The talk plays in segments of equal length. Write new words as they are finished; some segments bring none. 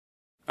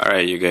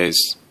Alright you guys,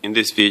 in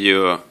this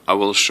video I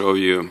will show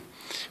you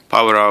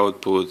power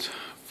output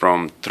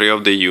from 3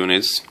 of the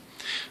units.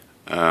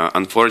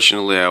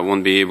 Unfortunately I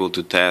won't be able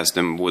to test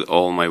them with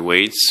all my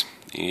weights,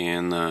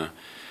 and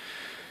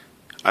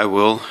I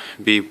will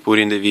be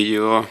putting the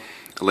video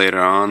later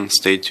on.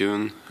 Stay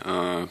tuned,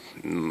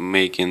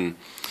 making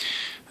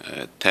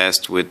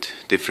test with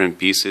different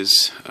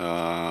pieces,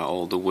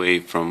 all the way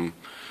from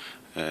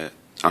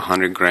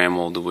 100 gram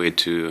all the way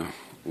to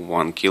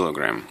 1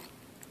 kilogram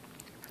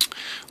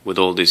with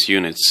all these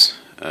units.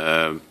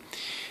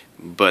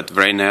 But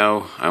right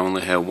now I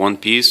only have one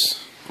piece,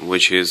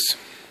 which is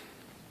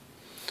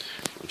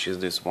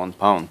this 1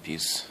 pound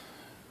piece.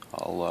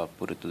 I'll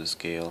put it to the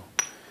scale.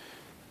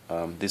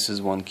 This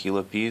is 1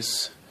 kilo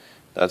piece.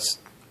 That's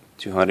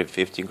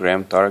 250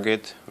 gram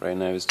target. Right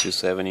now it's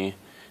 270.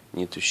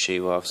 Need to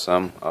shave off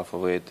some off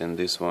of it, and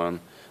this one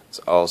it's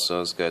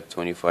got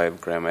 25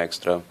 gram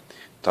extra.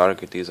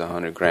 Target is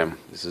 100 gram.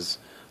 This is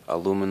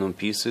aluminum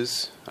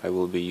pieces I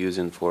will be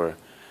using for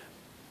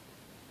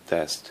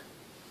test.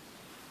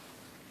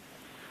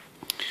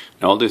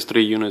 Now all these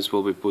 3 units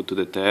will be put to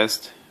the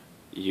test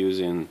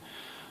using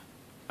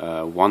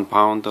 1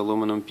 pound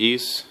aluminum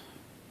piece,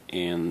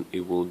 and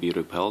it will be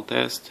Repel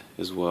test,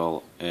 as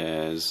well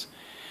as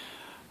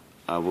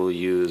I will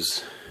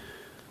use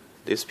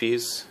this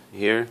piece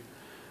here.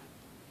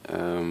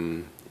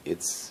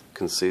 It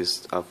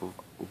consists of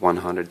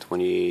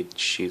 128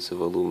 sheets of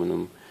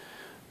aluminum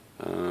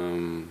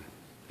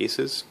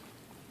pieces.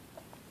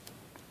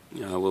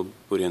 I will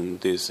put in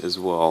this as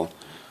well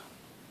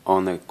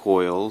on the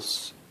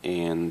coils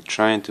and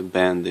trying to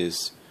bend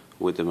this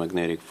with the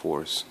magnetic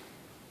force.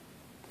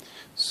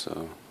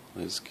 So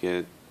let's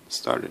get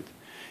started.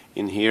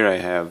 In here I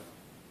have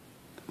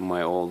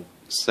my old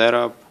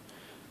setup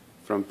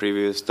from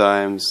previous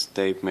times,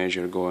 tape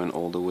measure going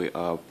all the way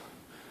up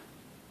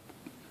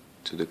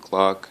to the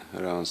clock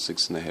around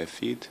 6.5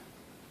 feet.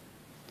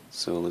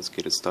 So let's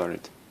get it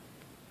started.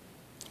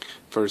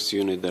 First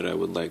unit that I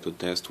would like to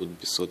test would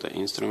be Sota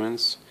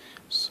Instruments,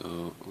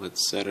 so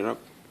let's set it up.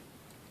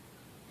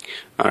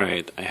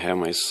 Alright, I have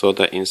my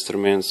Sota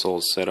Instruments all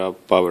set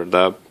up, powered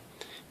up,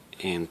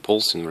 and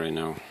pulsing right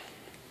now.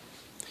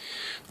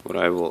 What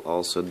I will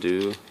also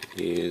do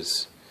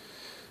is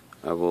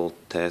I will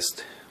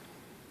test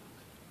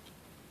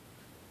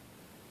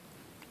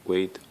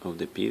weight of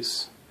the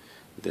piece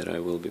that I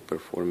will be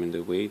performing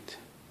the weight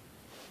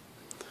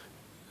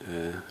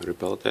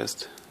Repel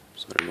test.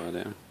 Sorry about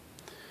that.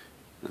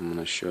 I'm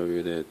gonna show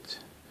you that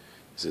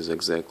this is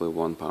exactly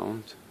 1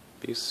 pound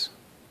piece.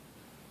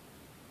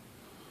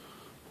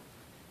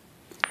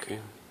 Okay.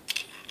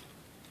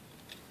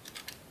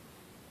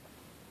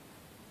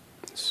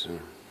 So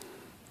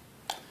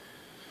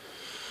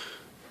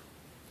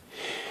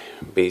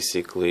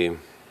basically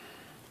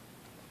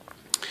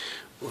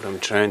what I'm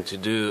trying to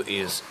do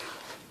is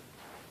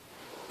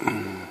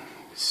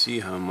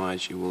see how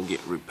much it will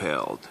get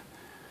repelled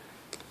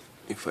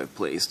if I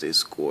place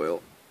this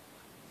coil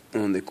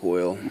on the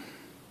coil.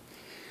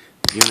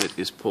 The unit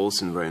is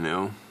pulsing right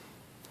now.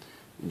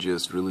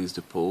 Just released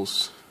the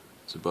pulse.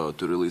 It's about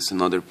to release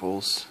another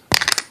pulse.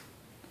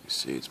 You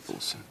see it's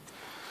pulsing.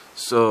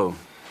 So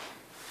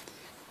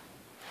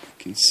you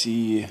can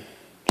see,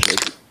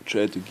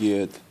 try to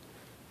get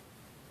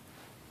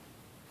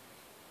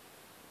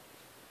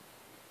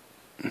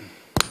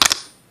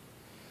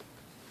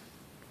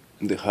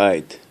the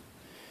height,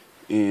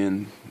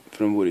 and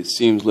from what it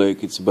seems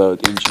like it's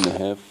about 1.5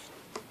 inches,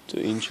 2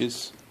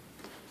 inches,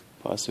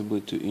 possibly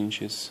 2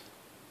 inches.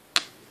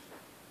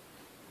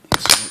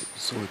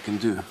 So we can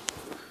do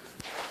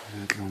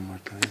it one more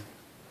time.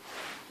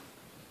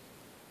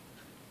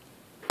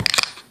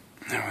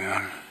 There we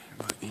are,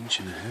 about 1.5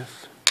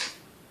 inches.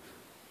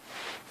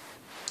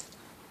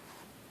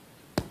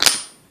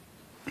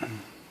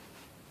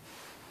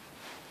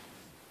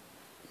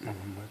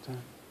 One more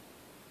time.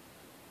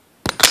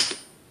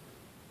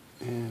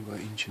 And about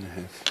 1.5 inches,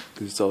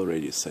 because it's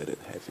already set at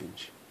 1/2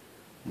 inch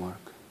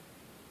mark.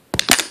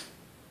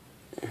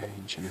 1.5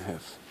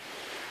 inches.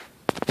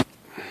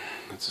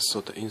 That's a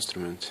Sota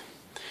instrument.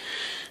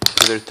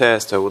 Another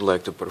test I would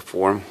like to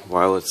perform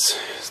while it's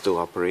still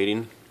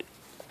operating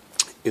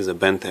is a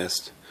bend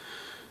test.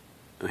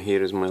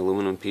 Here is my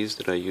aluminum piece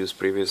that I used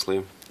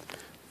previously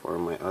for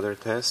my other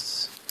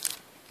tests.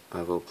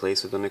 I will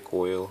place it on a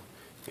coil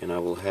and I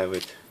will have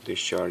it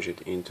discharge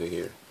it into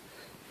here.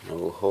 I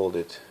will hold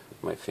it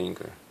with my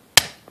finger,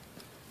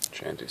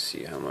 trying to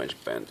see how much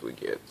bend we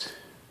get.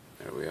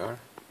 There we are.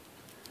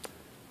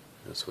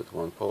 That's with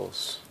 1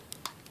 pulse.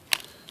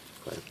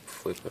 If I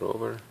flip it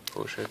over,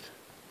 push it.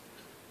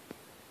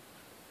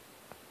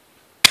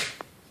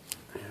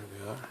 There we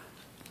are.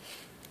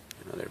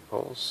 Another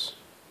pulse.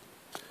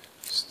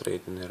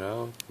 Straighten it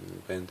out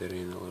and bend it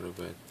in a little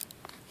bit.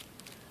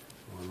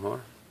 One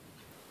more.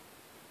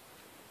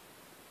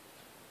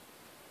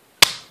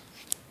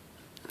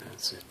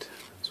 That's it.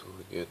 That's what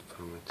we get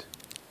from it.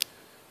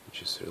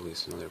 Just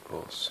release another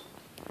pulse.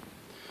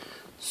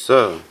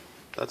 So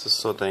that's a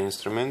Sota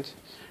instrument.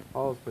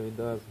 Also, it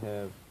does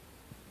have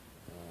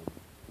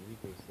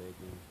weaker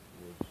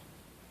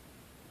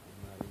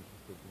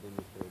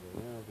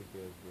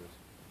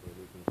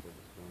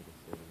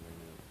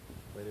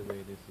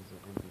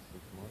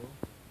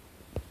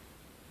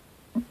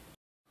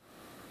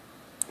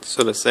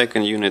So the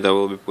second unit I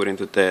will be putting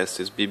to test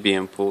is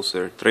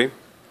BBMPulser 3.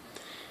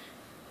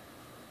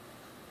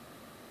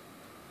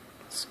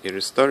 Let's get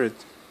it started.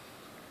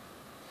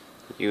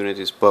 Unit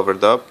is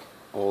powered up,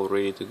 all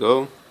ready to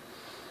go.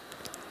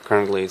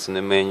 Currently it's in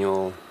the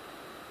manual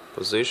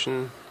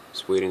position.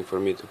 It's waiting for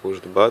me to push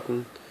the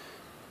button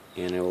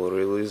and it will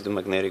release the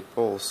magnetic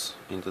pulse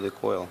into the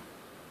coil.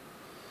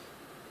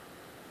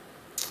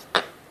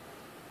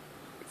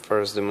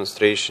 First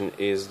demonstration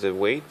is the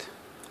weight,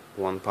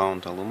 1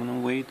 pound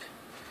aluminum weight,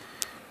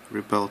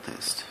 Repel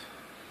test.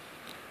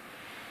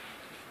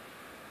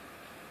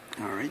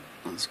 Alright,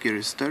 let's get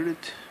it started.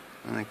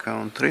 And I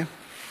count 3.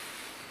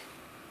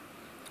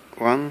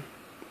 1,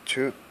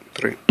 2,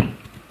 3.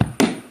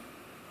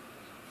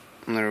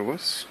 There it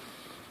was.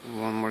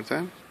 One more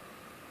time.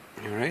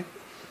 Alright,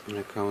 and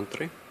I count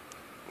 3.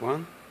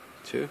 1,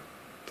 2,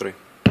 3.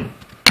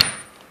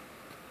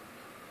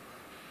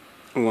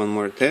 One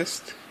more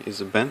test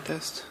is a bend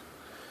test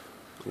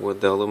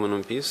with the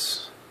aluminum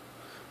piece,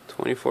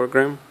 24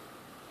 gram,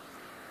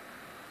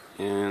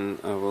 and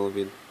I will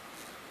be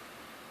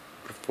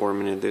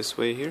performing it this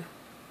way here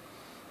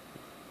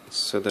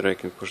so that I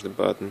can push the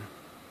button,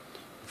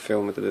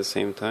 film it at the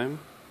same time,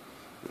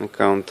 and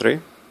count 3.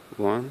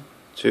 1,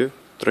 2,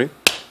 3.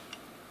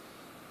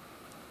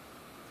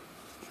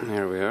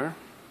 There we are.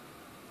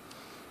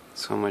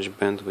 That's how much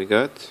bend we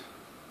got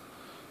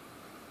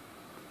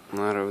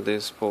out of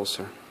this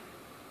pulsar.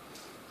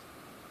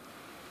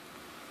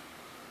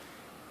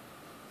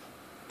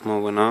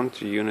 Moving on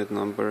to unit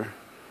number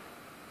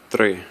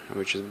 3,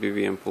 which is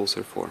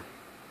BBMPulser 4.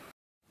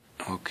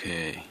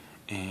 Okay,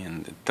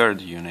 and the third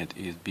unit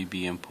is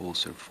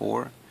BBMPulser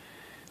 4.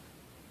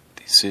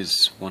 This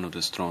is one of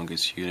the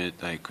strongest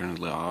units I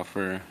currently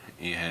offer.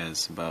 It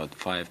has about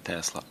 5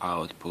 Tesla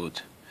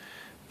output,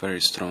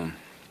 very strong.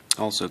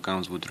 Also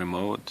comes with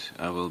remote.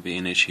 I will be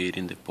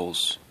initiating the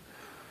pulse,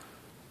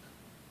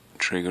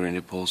 triggering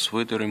the pulse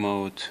with the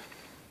remote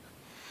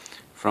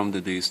from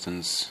the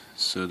distance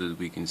so that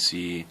we can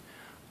see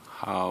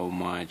how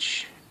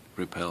much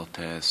Repel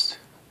test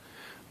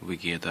we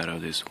get out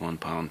of this 1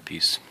 pound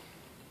piece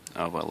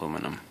of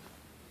aluminum.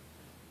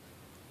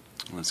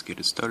 Let's get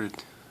it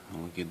started.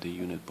 We'll get the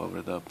unit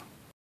powered up.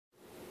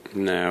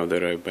 Now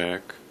that I'm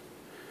back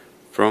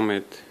from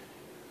it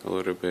a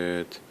little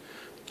bit,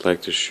 I'd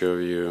like to show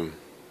you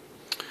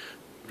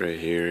right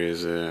here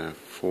is a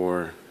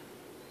 4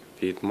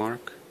 feet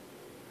mark.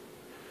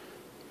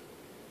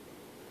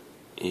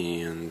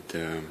 And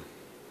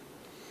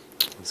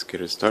let's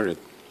get it started.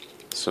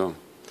 So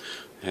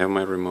I have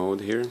my remote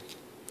here.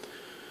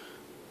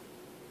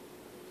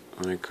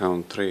 On I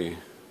count 3,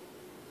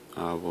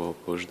 I will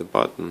push the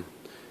button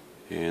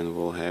and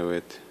we'll have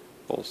it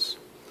pulse.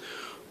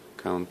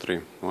 Count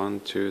 3. 1,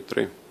 2,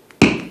 3.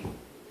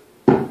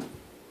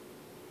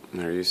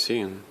 There you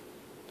see.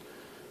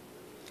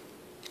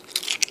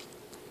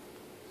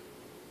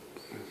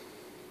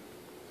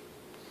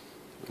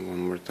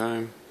 One more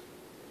time.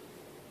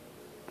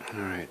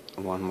 Alright,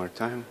 one more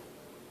time.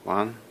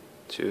 1,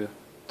 2,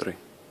 3.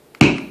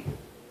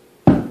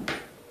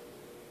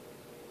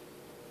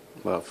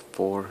 About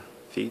 4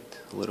 feet,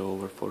 a little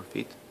over 4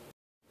 feet.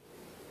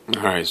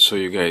 Alright, so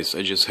you guys,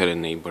 I just had a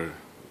neighbor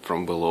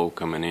from below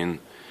coming in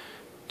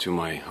to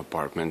my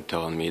apartment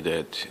telling me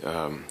that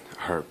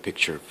her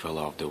picture fell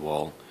off the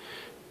wall.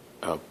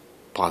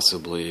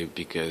 Possibly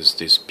because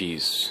this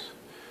piece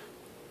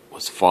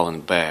was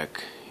falling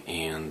back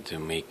and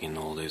making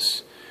all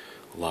this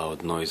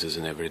loud noises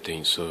and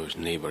everything, so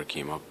neighbor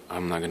came up.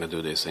 I'm not gonna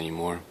do this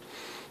anymore,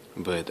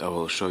 but I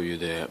will show you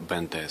the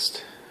bend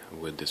test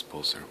with this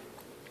pulsar.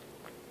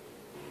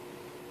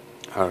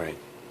 Alright,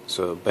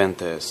 so bend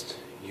test,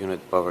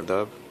 unit powered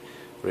up,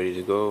 ready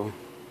to go.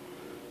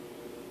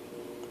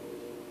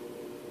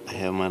 I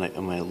have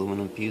my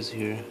aluminum piece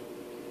here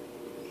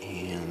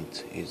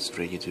and it's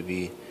ready to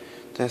be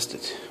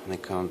tested. When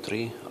I count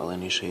 3, I'll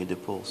initiate the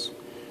pulse.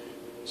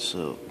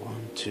 So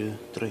 1, 2,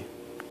 3.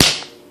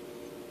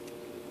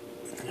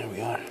 There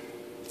we are.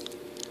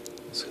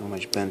 That's how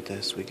much bend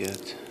test we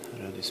get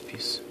out of this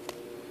piece.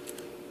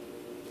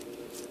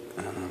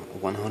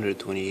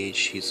 128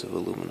 sheets of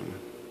aluminum.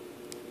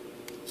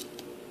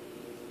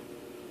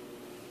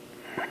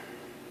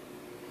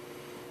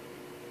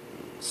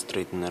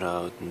 Straighten it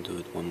out and do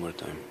it one more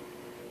time.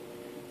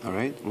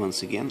 Alright,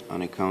 once again,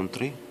 on a count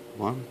 3.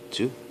 1,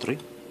 2, 3.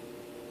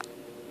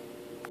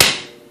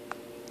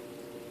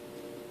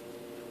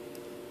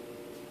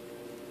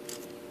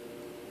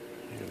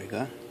 Here we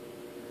go.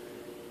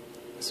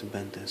 That's the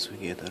bend test we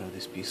get out of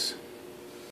this piece.